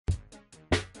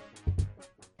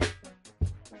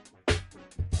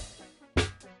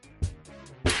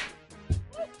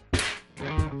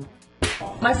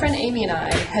My friend Amy and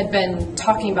I had been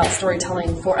talking about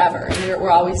storytelling forever, and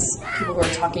we're always people who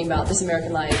are talking about This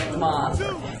American Life, Moth,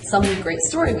 or some great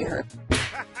story we heard.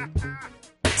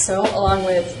 So, along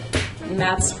with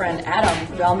Matt's friend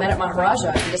Adam, we all met at Maharaja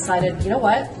and decided, you know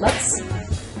what, let's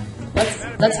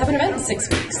have an event in 6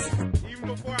 weeks.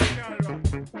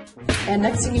 And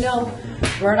next thing you know,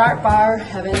 we're at Art Bar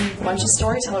having a bunch of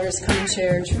storytellers come and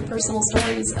share true personal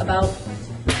stories about,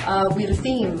 we had a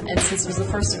theme, and since it was the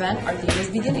first event, our theme was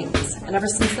beginnings. And ever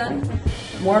since then,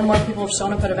 more and more people have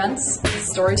shown up at events.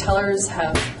 Storytellers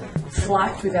have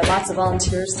flocked. We've had lots of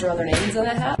volunteers throw their names in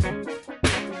a hat.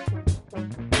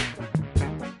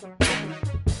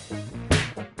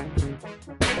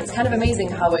 It's kind of amazing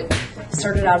how it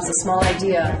started out as a small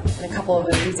idea and a couple of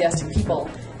enthusiastic people.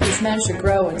 And it's managed to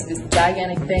grow into this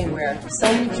gigantic thing where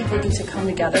so many people get to come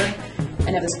together and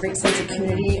have this great sense of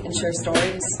community and share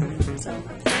stories. So.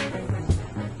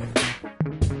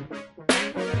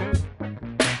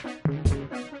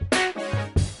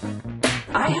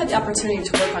 I had the opportunity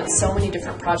to work on so many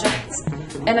different projects,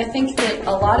 and I think that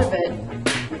a lot of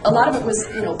it was,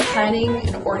 planning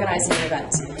and organizing an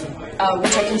event,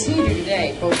 which I continue to do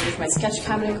today, both with my sketch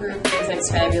comedy group, with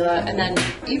Ex-Fabula, and then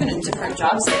even in different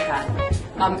jobs I've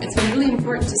had. It's been really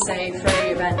important to say for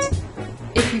every event,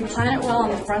 if you plan it well on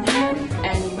the front end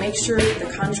and you make sure that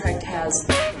the contract has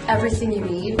everything you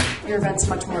need, your event's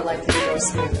much more likely to go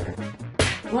smoother.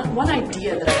 One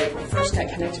idea that I first got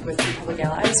connected with through Public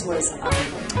Allies was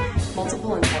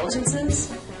multiple intelligences.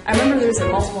 I remember there was a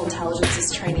multiple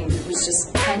intelligences training that was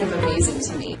just kind of amazing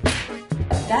to me.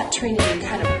 That training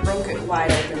kind of broke it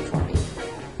wide open for me.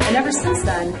 And ever since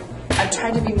then, I've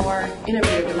tried to be more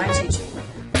innovative in my teaching.